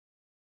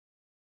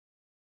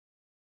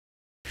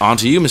On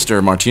to you,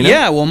 Mr. Martino.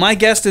 Yeah, well, my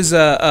guest is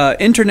an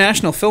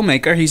international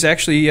filmmaker. He's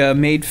actually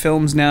made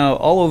films now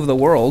all over the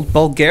world,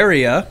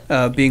 Bulgaria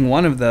being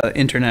one of the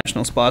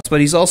international spots, but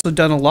he's also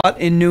done a lot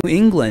in New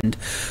England,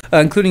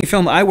 including a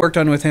film I worked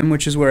on with him,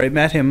 which is where I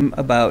met him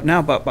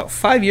about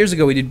 5 years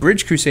ago. We did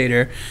Bridge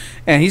Crusader,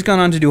 and he's gone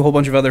on to do a whole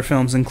bunch of other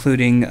films,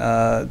 including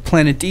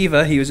Planet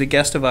Diva. He was a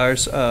guest of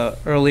ours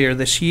earlier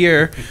this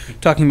year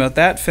talking about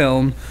that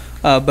film.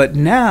 But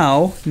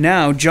now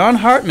John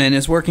Hartman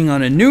is working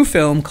on a new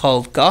film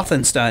called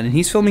Gothenstein, and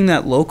he's filming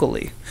that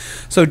locally.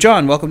 So,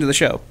 John, welcome to the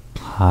show.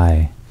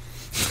 Hi.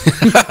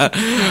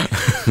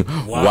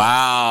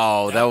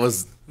 Wow, that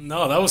was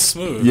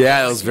smooth.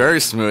 Yeah, it was very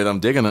smooth. I'm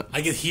digging it.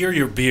 I could hear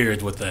your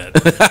beard with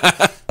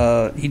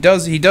that. He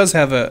does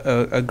have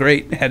a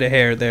great head of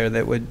hair there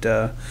that would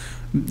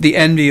the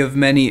envy of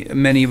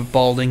many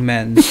balding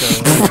men.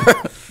 So.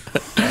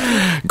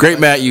 Great,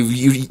 Matt.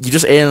 You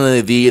just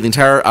alienated the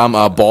entire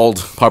bald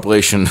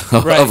population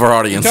of our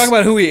audience. We talk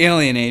about who we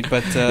alienate,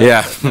 but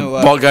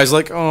bald guys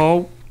like,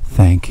 oh.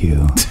 Thank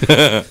you.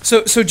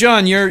 So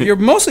John, you're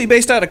mostly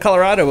based out of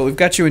Colorado, but we've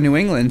got you in New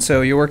England,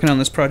 so you're working on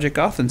this project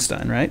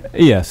Gothenstein, right?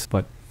 Yes,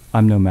 but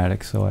I'm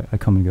nomadic, so I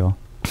come and go.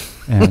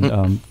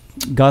 And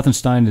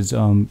Gothenstein is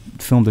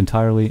filmed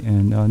entirely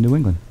in New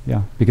England,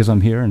 yeah, because I'm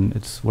here and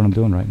it's what I'm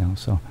doing right now,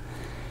 so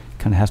it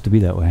kind of has to be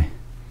that way.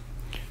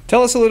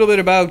 Tell us a little bit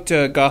about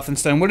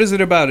Gothenstein. What is it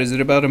about? Is it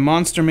about a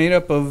monster made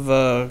up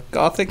of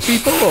Gothic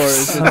people, or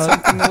is it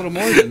something a little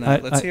more than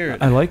that? Let's hear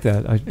it. I like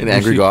that. An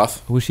angry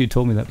goth? I wish you had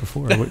told me that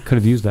before. I could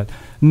have used that.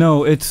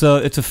 No, it's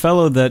a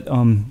fellow that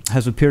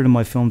has appeared in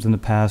my films in the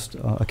past,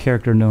 a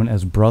character known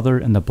as Brother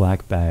in the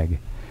Black Bag,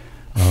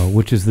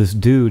 which is this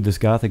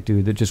Gothic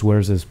dude that just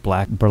wears this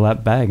black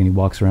burlap bag, and he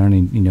walks around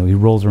and he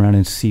rolls around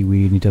in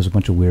seaweed, and he does a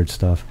bunch of weird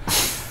stuff.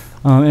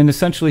 And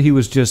essentially, he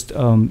was just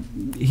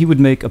he would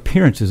make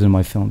appearances in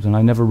my films, and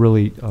I never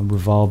really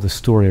revolved the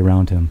story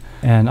around him.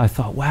 And I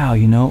thought, wow,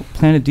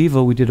 Planet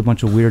Diva, we did a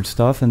bunch of weird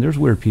stuff, and there's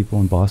weird people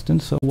in Boston,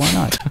 so why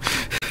not?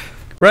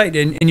 Right,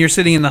 and you're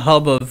sitting in the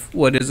hub of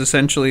what is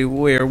essentially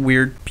where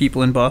weird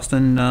people in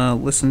Boston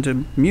listen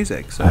to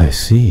music. So. I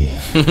see.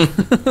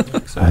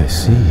 I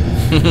see.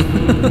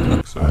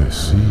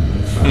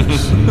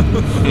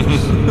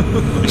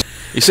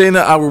 You saying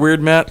that we're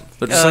weird, Matt?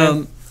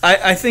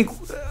 I think.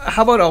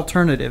 How about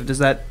alternative? Does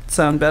that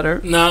sound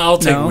better? No, I'll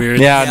take weird.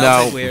 Yeah, no.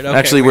 I'll take weird. Okay,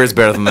 actually, weird's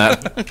better than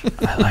that.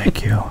 I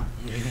like you.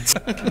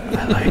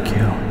 I like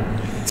you.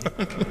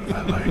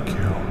 I like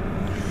you.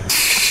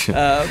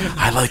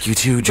 I like you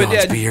too,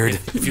 John's beard.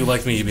 If you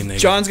like me, you'd be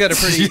naked. John's got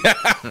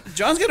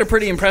a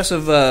pretty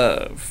impressive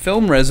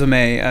film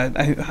resume.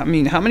 I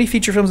mean, how many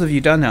feature films have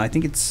you done now? I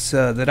think it's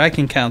that I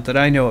can count that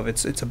I know of.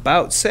 It's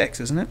about 6,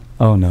 isn't it?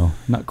 Oh no,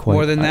 not quite.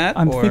 More than that?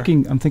 I'm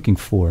thinking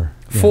 4.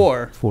 Yeah,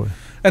 4. 4.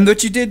 And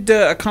that you did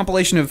a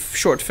compilation of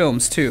short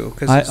films too.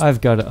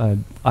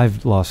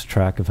 I've lost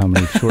track of how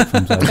many short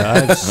films I've done. I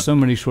have so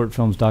many short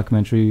films,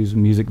 documentaries,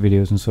 music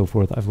videos, and so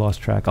forth. I've lost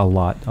track a whole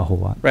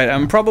lot. Right,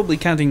 I'm probably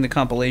counting the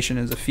compilation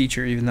as a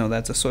feature, even though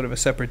that's a sort of a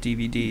separate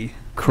DVD.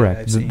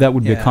 Correct. That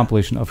would be a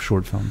compilation of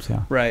short films.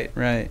 Yeah.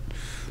 Right.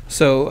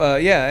 So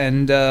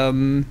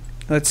and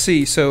let's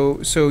see.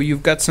 So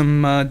you've got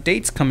some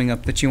dates coming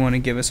up that you want to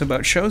give us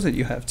about shows that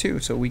you have too,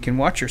 so we can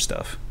watch your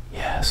stuff.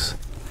 Yes.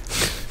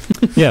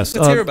 Yes.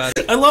 Let's hear about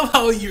it. I love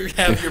how you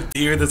have your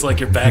beard that's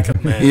like your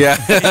backup man. Yeah.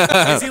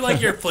 Is he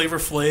like your Flavor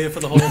Flav for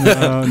the whole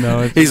thing?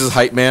 No. He's his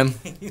hype man.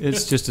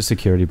 It's just a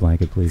security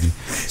blanket, believe me.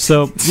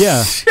 So,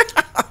 yeah.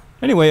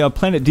 Anyway,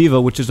 Planet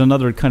Diva, which is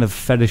another kind of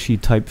fetishy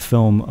type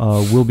film,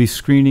 will be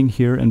screening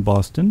here in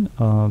Boston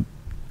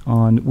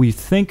on, we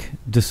think,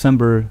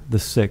 December the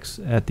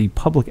 6th at the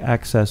Public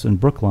Access in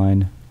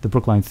Brookline, the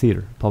Brookline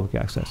Theater, Public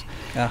Access.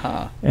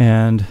 Uh-huh.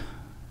 And...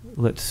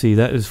 let's see,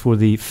 that is for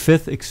the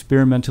 5th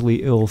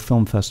Experimentally Ill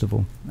Film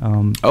Festival.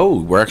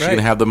 We're actually going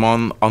to have them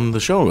on the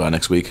show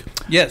next week.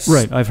 Yes.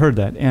 Right, I've heard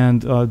that.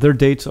 And their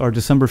dates are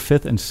December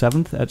 5th and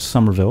 7th at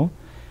Somerville,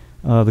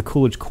 the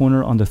Coolidge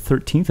Corner on the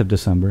 13th of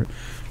December.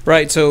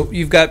 Right, so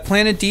you've got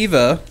Planet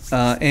Diva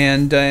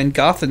and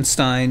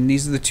Gothenstein.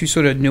 These are the two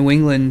sort of New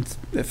England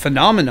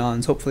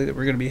phenomenons, hopefully, that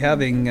we're going to be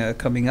having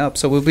coming up.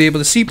 So we'll be able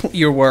to see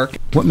your work.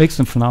 What makes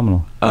them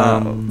phenomenal?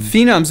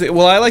 Phenoms.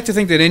 Well, I like to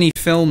think that any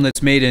film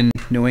that's made in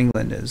New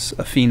England is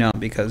a phenom,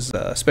 because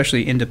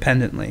especially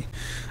independently,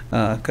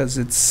 because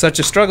it's such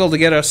a struggle to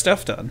get our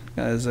stuff done,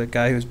 as a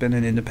guy who's been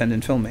an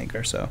independent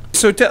filmmaker.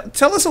 So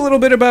tell us a little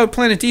bit about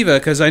Planet Diva,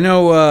 because I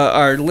know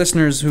our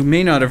listeners who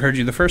may not have heard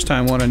you the first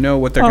time want to know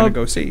what they're going to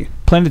go see.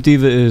 Planet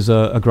Diva is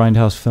a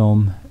grindhouse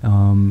film.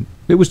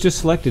 It was just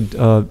selected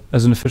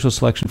as an official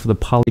selection for the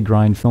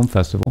Polygrind Film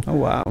Festival. Oh,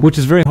 wow. Which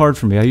is very hard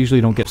for me. I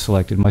usually don't get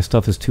selected. My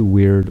stuff is too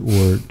weird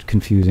or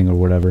confusing or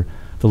whatever.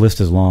 The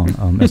list is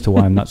long as to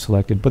why I'm not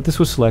selected. But this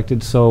was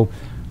selected, so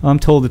I'm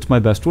told it's my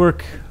best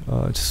work.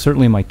 It's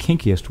certainly my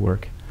kinkiest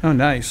work. Oh,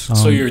 nice.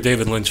 So you're a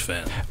David Lynch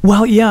fan?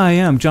 Well, yeah, I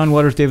am. John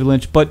Waters, David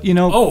Lynch. But,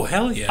 oh,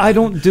 hell yeah. I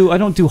don't do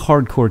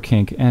hardcore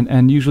kink.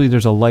 And usually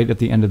there's a light at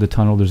the end of the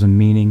tunnel. There's a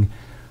meaning.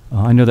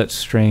 I know that's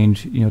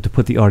strange, to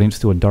put the audience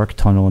through a dark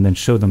tunnel and then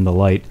show them the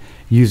light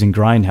using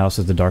Grindhouse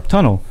as the dark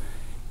tunnel,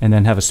 and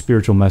then have a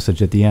spiritual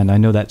message at the end. I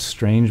know that's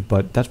strange,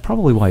 but that's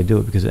probably why I do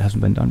it, because it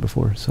hasn't been done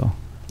before. So,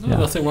 no,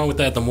 nothing wrong with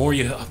that. The more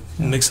you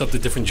mix up the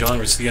different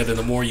genres together,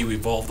 the more you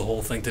evolve the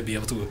whole thing to be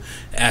able to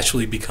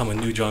actually become a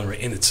new genre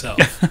in itself.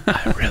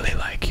 I really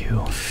like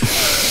you.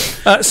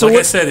 So like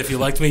I said, if you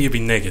liked me, you'd be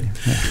naked.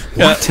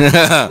 What?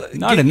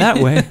 Not in that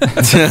way.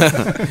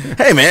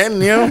 Hey,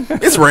 man,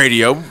 it's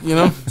radio,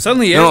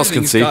 Suddenly No one else can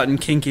everything's see. gotten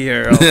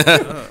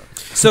kinkier.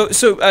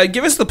 So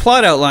give us the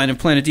plot outline of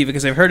Planet Diva,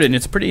 because I've heard it and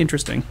it's pretty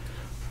interesting.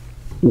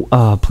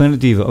 Planet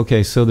Diva.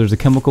 Okay, so there's a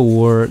chemical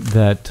war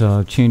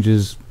that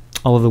changes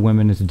all of the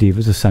women into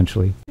divas,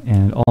 essentially,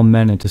 and all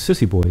men into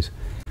sissy boys.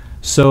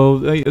 So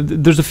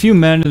there's a few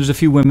men, there's a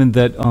few women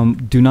that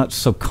do not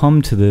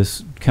succumb to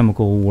this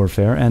chemical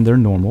warfare, and they're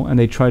normal, and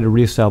they try to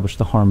reestablish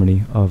the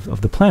harmony of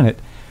the planet.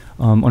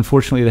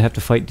 Unfortunately, they have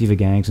to fight diva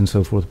gangs and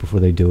so forth before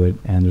they do it,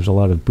 and there's a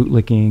lot of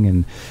bootlicking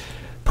and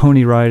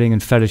pony riding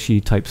and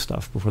fetishy type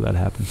stuff before that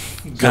happens.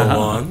 Go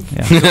on.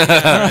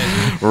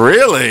 Yeah.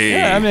 Really?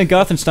 Yeah, I mean,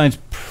 Gothenstein's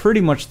pretty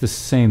much the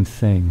same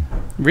thing.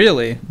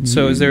 Really?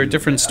 So is there a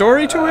different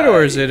story to it,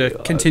 or is it a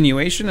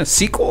continuation, a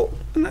sequel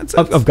in that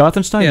sense? Of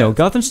Gothenstein? Yeah. No,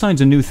 Gothenstein's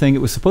a new thing.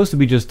 It was supposed to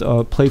be just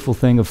a playful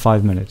thing of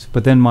 5 minutes,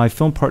 but then my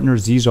film partner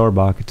Z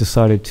Zarbach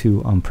decided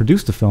to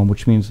produce the film,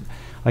 which means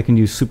I can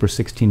use super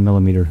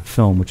 16mm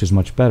film, which is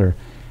much better.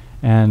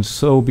 And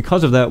so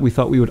because of that, we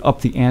thought we would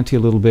up the ante a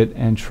little bit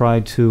and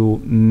try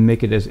to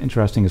make it as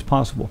interesting as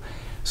possible.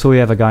 So we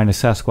have a guy in a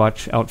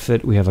Sasquatch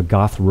outfit, we have a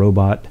goth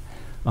robot,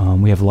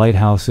 we have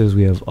lighthouses,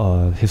 we have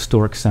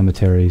historic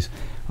cemeteries,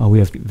 we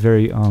have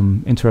very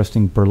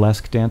interesting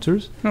burlesque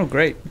dancers. Oh,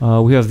 great.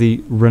 We have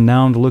the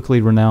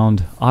locally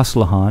renowned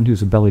Aslahan,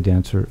 who's a belly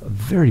dancer, a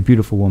very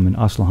beautiful woman,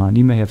 Aslahan.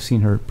 You may have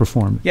seen her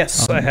perform.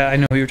 Yes, I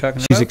know who you're talking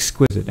She's about.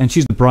 exquisite, and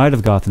she's the bride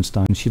of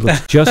Gothenstein. She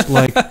looks just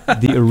like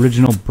the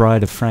original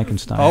bride of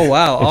Frankenstein. Oh,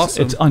 wow,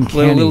 awesome. It's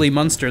uncanny. Little Lily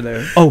Munster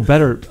there. Oh,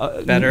 better.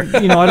 Better.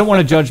 I don't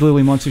want to judge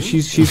Lily Munster.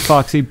 She's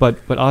foxy,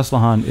 but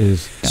Aslahan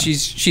is. Yeah.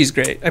 She's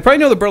great. I probably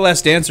know the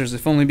burlesque dancers,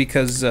 if only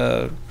because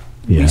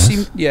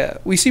Yes.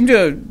 we seem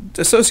to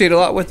associate a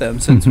lot with them,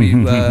 since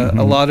we've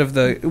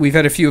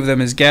had a few of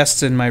them as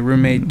guests, and my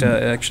roommate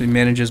actually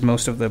manages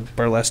most of the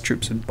burlesque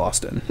troops in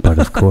Boston. But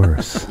of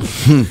course.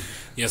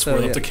 Yes, So,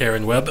 we're yeah. up to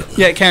Karen Webb.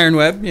 Yeah, Karen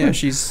Webb. Yeah,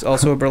 she's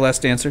also a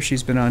burlesque dancer.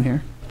 She's been on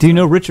here. Do you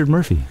know Richard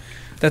Murphy?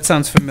 That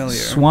sounds familiar.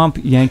 Swamp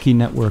Yankee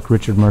Network,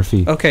 Richard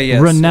Murphy. Okay, yes.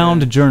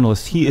 Renowned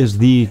journalist. He is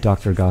the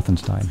Dr.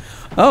 Gothenstein.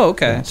 Oh,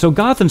 okay. So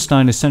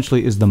Gothenstein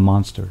essentially is the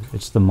monster.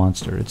 It's the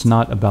monster. It's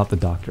not about the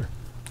doctor.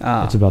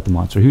 Ah. It's about the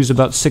monster. He was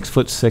about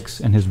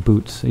 6'6" in his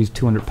boots. He's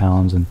 200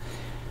 pounds, and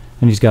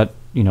he's got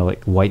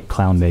like white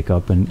clown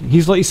makeup, and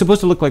he's supposed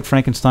to look like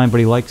Frankenstein, but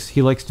he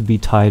likes to be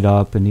tied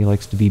up, and he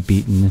likes to be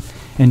beaten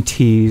and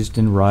teased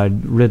and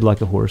rid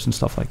like a horse and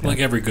stuff like that. Like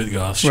every good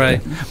goth.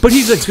 Right. But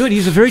he's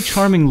a very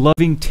charming,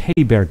 loving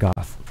teddy bear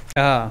goth.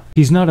 Ah.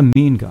 He's not a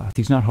mean goth.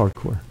 He's not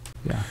hardcore.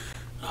 Yeah.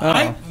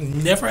 I've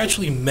never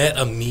actually met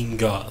a mean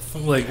goth.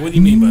 Like, what do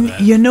you mean by that?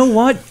 You know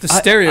what? The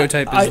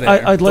stereotype is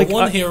there.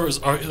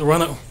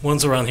 The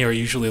ones around here are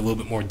usually a little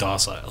bit more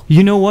docile.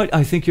 You know what?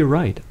 I think you're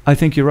right. I've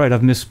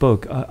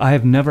misspoke. I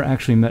have never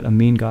actually met a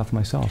mean goth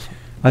myself.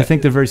 I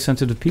think they're very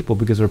sensitive people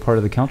because they're part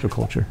of the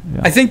counterculture.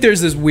 Yeah. I think there's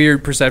this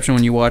weird perception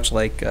when you watch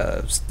like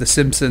The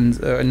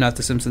Simpsons, not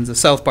The Simpsons, the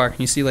South Park,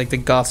 and you see like the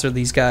goths are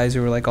these guys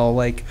who are like all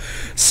like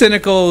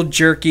cynical,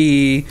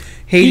 jerky,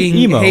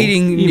 emo,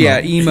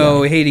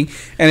 hating,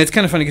 and it's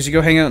kind of funny because you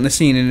go hang out in the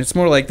scene and it's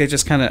more like they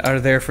just kind of are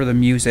there for the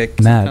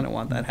music. Matt, kind of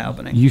want that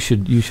happening. You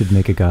should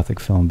make a gothic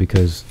film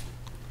because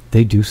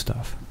they do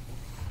stuff.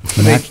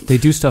 They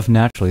do stuff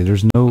naturally.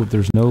 There's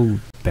no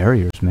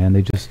barriers, man.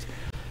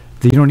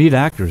 You don't need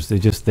actors.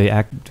 They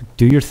act.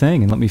 Do your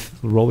thing and let me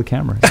roll the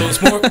camera. So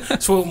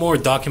it's more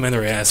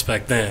documentary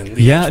aspect than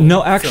the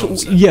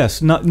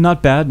yes,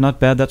 not bad.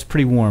 That's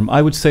pretty warm.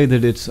 I would say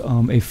that it's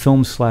a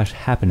film /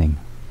 happening.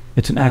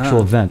 It's an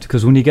actual event,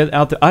 because when you get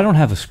out there, I don't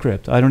have a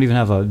script. I don't even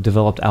have a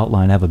developed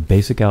outline. I have a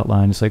basic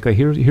outline. It's like,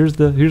 here's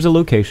a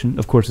location.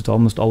 Of course, it's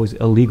almost always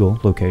a legal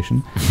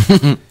location.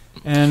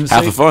 And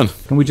half the fun.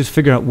 Can we just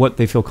figure out what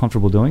they feel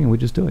comfortable doing, and we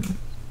just do it?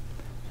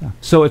 Yeah.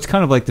 So it's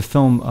kind of like the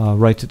film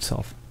writes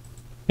itself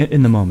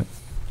in the moment.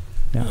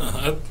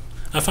 Yeah.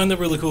 I find it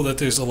really cool that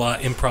there's a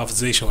lot of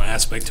improvisational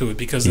aspect to it,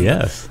 because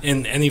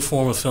in any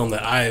form of film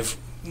that I've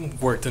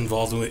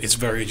involved with, it's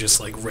very just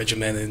like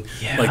regimented.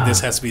 Yeah. Like, this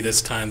has to be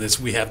this time,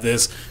 we have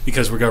this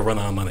because we're gonna run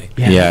out of money.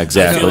 Yeah,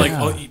 exactly. I feel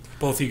like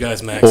both you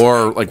guys, Max,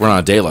 or like run out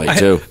of daylight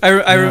too.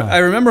 I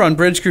remember on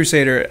Bridge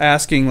Crusader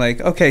asking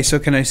like, okay, so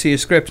can I see a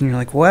script? And you're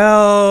like,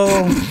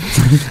 well, we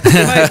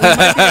might be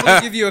able to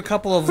give you a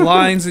couple of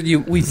lines that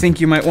we think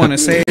you might want to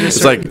say.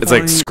 It's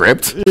like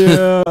script.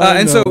 Yeah.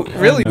 And so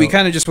really, we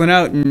kind of just went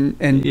out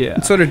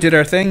and sort of did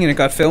our thing, and it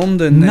got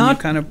filmed, and then you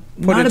kind of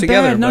put it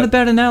together. Not a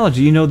bad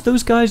analogy.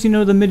 Those guys,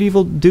 the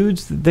medieval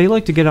dudes, they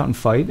like to get out and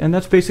fight, and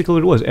that's basically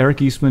what it was.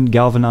 Eric Eastman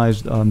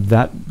galvanized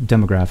that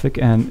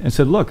demographic and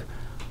said, look,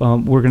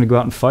 we're going to go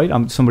out and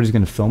fight. Somebody's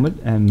going to film it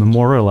and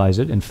memorialize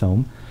it in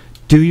film.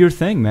 Do your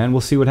thing, man.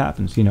 We'll see what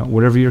happens.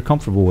 Whatever you're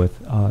comfortable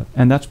with.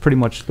 And that's pretty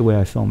much the way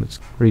I film. It's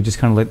where you just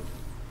kind of let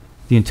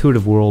the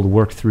intuitive world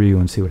work through you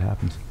and see what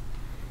happens.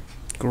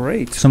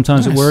 Great.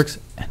 Sometimes it works,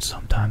 and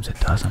sometimes it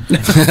doesn't.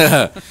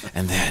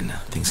 And then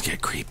things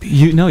get creepy.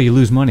 You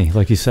lose money,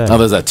 like you said. Oh,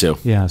 there's that too.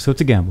 Yeah, so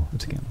it's a gamble.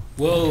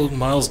 Well,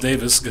 Miles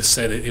Davis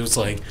said it was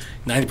like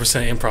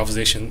 90%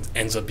 improvisation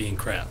ends up being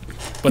crap.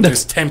 But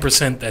there's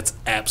 10% that's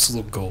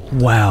absolute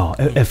gold. Wow.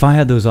 If I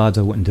had those odds,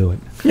 I wouldn't do it.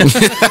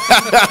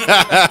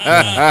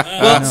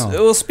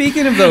 Well,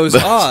 speaking of those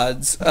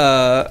odds,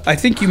 I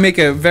think you make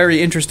a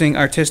very interesting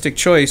artistic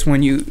choice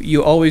when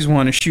you always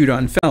want to shoot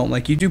on film.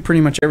 Like, you do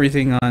pretty much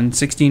everything on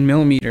 16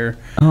 millimeter.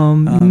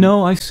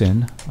 No, I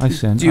sin.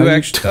 Do you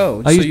actually?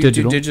 Oh, I so use you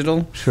digital. do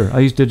digital? Sure, I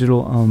use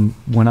digital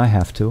when I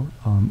have to.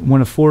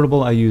 When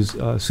affordable, I use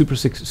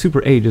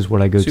Super 8 is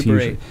what I go to Super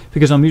usually. 8.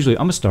 Because I'm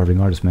a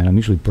starving artist, man. I'm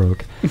usually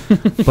broke.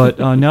 But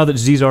now that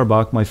Z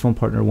Zarbach, my film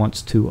partner,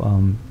 wants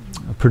to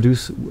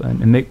produce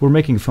and make, we're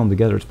making a film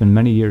together. It's been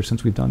many years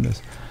since we've done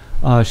this.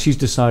 She's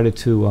decided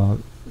to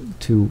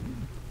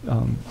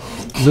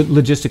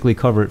logistically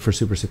cover it for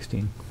Super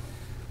 16,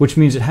 which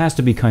means it has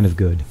to be kind of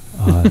good.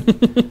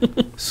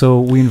 So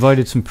we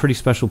invited some pretty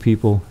special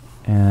people,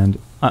 and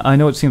I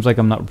know it seems like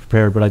I'm not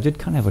prepared, but I did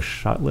kind of have a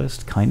shot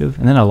list, kind of,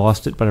 and then I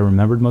lost it, but I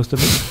remembered most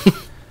of it.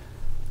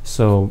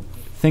 So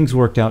things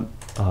worked out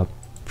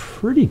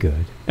pretty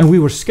good. And we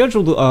were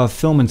scheduled to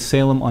film in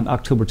Salem on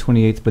October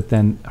 28th, but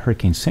then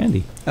Hurricane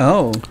Sandy.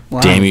 Oh,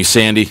 wow. Damn you,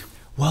 Sandy.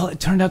 Well, it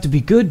turned out to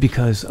be good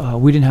because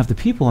we didn't have the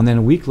people, and then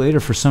a week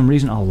later, for some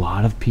reason, a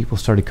lot of people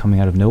started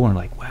coming out of nowhere and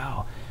like,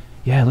 wow,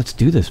 yeah, let's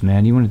do this,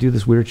 man. You want to do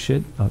this weird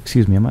shit?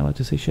 Excuse me, am I allowed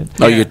to say shit?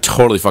 Oh, you're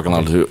totally fucking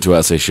allowed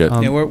to say shit.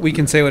 Yeah, we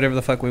can say whatever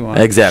the fuck we want.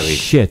 Exactly.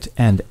 Shit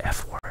and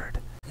F word.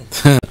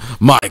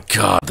 My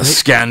God, the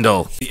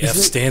scandal. The F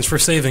stands for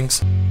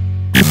savings.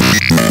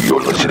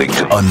 You're listening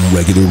to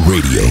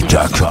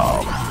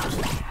UnregularRadio.com.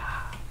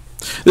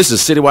 This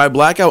is Citywide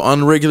Blackout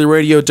on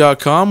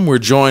UnregularRadio.com. We're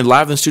joined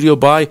live in the studio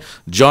by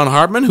John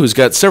Hartman, who's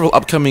got several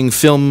upcoming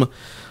film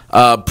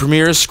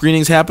premieres,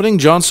 screenings happening.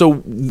 John, so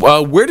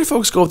where do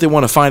folks go if they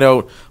want to find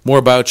out more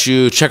about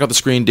you, check out the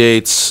screen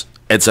dates,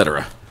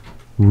 etc.?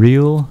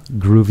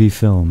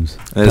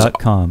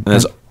 RealGroovyFilms.com. And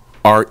that's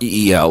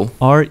REEL.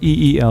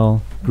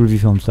 REEL,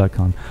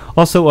 groovyfilms.com.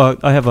 Also,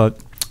 I have a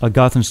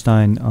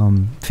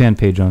Gothenstein fan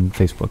page on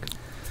Facebook.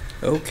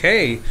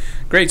 Okay,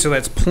 great. So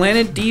that's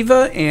Planet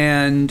Diva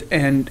and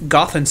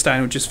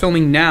Gothenstein, which is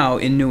filming now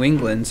in New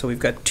England. So we've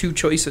got two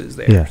choices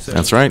there. Yeah, so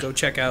that's right. Go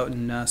check out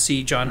and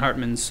see John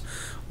Hartman's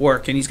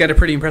work. And he's got a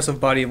pretty impressive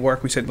body of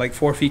work. We said like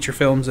 4 feature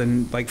films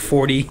and like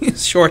 40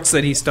 shorts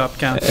that he stopped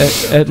counting.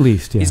 At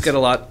least, yes. He's got a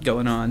lot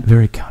going on.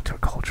 Very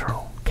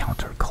countercultural.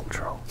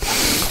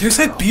 There's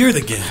that beard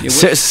again.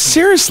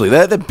 Seriously,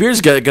 that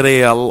beer's got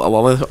a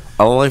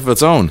life of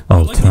its own.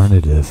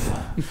 Alternative.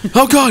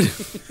 Oh, God.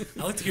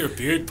 I like to hear a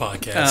beard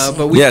podcast.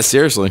 But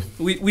Seriously.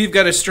 We've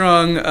got a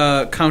strong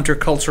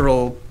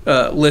countercultural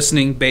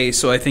listening base,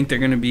 so I think they're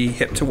going to be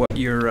hip to what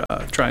you're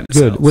trying to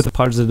sell. Good, with a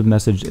positive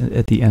message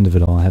at the end of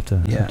it all. I have to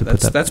put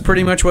that. That's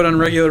pretty much what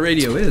Unregular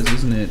Radio is,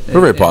 isn't it? We're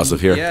very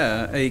positive here.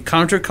 Yeah, a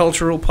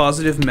countercultural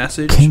positive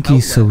message. Kinky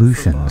outlet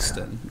solutions. for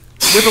Boston.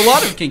 With a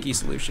lot of kinky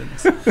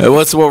solutions.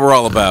 What's what we're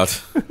all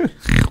about.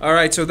 All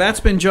right, so that's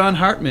been John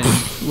Hartman,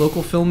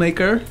 local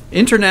filmmaker,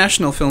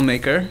 international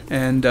filmmaker,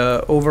 and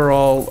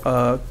overall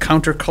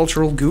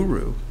countercultural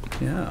guru.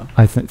 Yeah.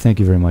 Thank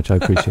you very much. I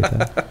appreciate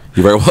that.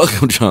 You're very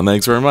welcome, John.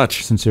 Thanks very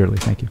much. Sincerely,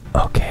 thank you.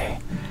 Okay.